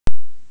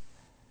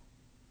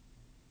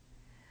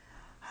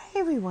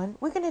everyone,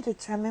 we're going to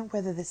determine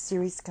whether the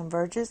series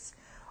converges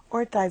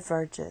or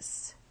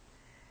diverges.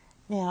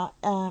 Now,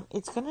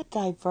 it's going to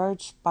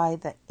diverge by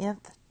the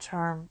nth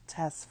term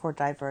test for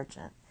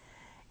divergent.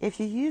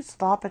 If you use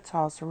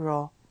L'Hopital's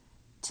rule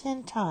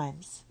 10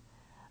 times,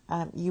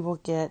 you will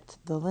get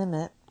the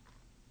limit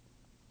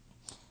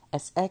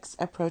as x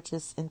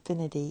approaches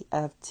infinity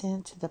of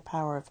 10 to the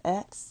power of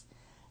x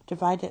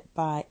divided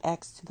by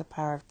x to the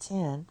power of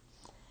 10.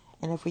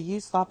 And if we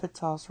use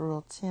L'Hopital's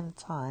rule 10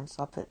 times,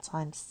 I'll put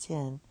times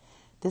 10,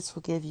 this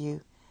will give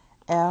you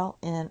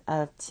ln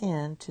of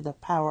 10 to the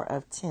power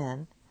of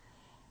 10,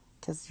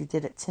 because you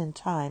did it 10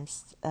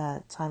 times,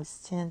 times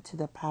 10 to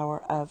the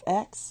power of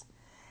x.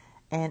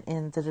 And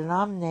in the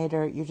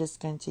denominator, you're just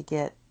going to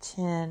get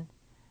 10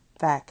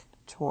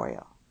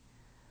 factorial.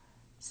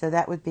 So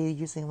that would be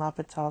using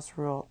L'Hopital's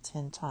rule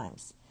 10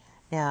 times.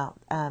 Now,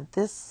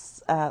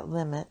 this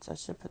limit, I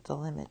should put the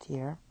limit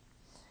here,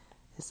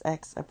 as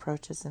x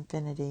approaches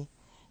infinity,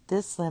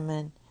 this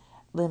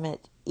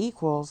limit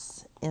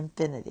equals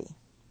infinity.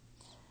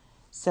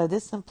 So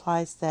this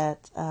implies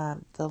that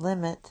the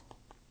limit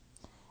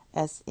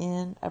as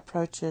n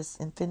approaches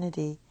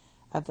infinity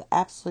of the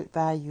absolute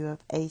value of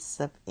a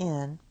sub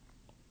n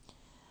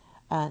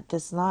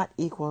does not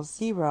equal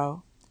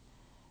 0.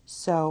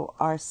 So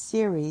our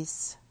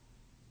series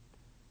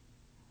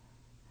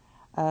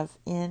of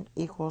n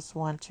equals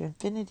 1 to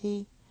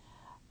infinity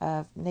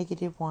of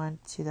 -1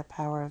 to the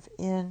power of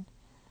n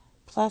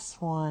plus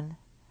 1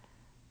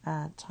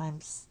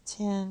 times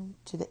 10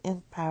 to the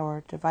nth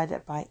power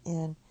divided by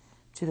n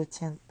to the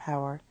 10th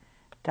power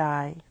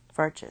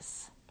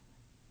diverges.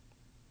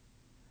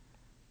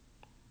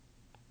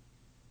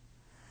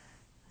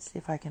 Let's see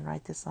if I can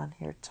write this on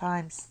here.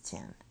 Times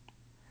 10.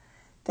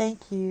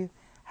 Thank you.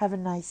 Have a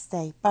nice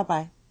day.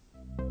 Bye-bye.